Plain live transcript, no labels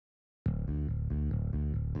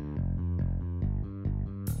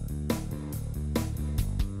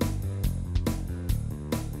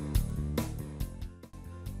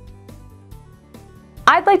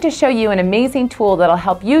I'd like to show you an amazing tool that'll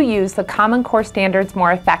help you use the Common Core standards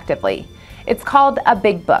more effectively. It's called a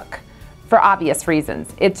big book. For obvious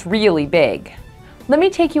reasons, it's really big. Let me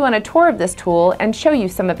take you on a tour of this tool and show you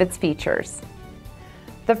some of its features.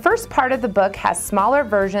 The first part of the book has smaller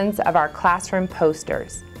versions of our classroom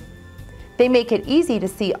posters. They make it easy to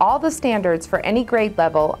see all the standards for any grade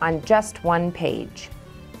level on just one page.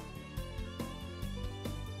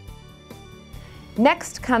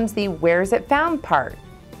 Next comes the Where's It Found part.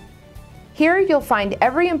 Here you'll find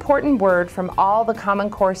every important word from all the Common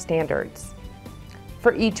Core standards.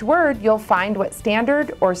 For each word, you'll find what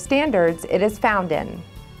standard or standards it is found in.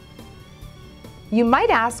 You might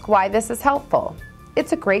ask why this is helpful.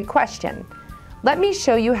 It's a great question. Let me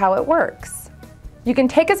show you how it works. You can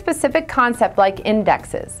take a specific concept like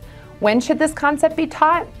indexes. When should this concept be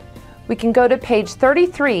taught? We can go to page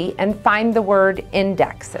 33 and find the word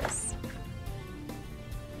indexes.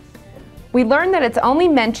 We learn that its only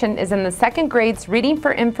mention is in the second grade's Reading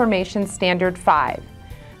for Information Standard 5.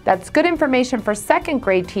 That's good information for second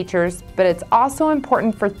grade teachers, but it's also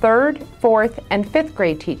important for third, fourth, and fifth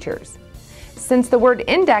grade teachers. Since the word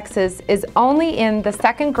indexes is only in the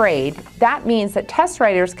second grade, that means that test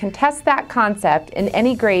writers can test that concept in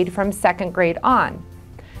any grade from second grade on.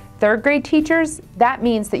 Third grade teachers, that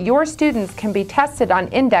means that your students can be tested on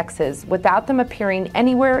indexes without them appearing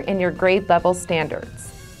anywhere in your grade level standards.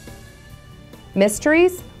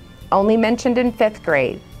 Mysteries, only mentioned in fifth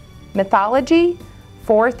grade. Mythology,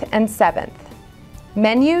 fourth and seventh.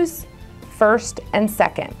 Menus, first and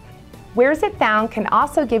second. Where's It Found can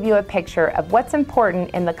also give you a picture of what's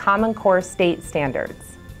important in the Common Core state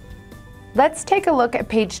standards. Let's take a look at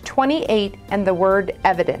page 28 and the word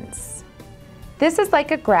evidence. This is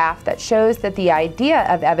like a graph that shows that the idea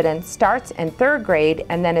of evidence starts in third grade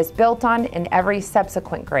and then is built on in every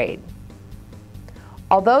subsequent grade.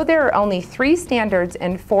 Although there are only 3 standards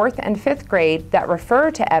in fourth and fifth grade that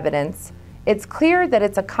refer to evidence, it's clear that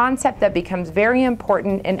it's a concept that becomes very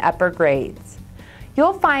important in upper grades.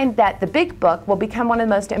 You'll find that the big book will become one of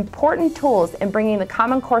the most important tools in bringing the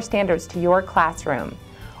Common Core standards to your classroom.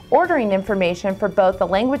 Ordering information for both the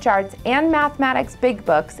language arts and mathematics big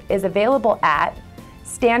books is available at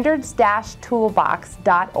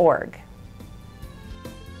standards-toolbox.org.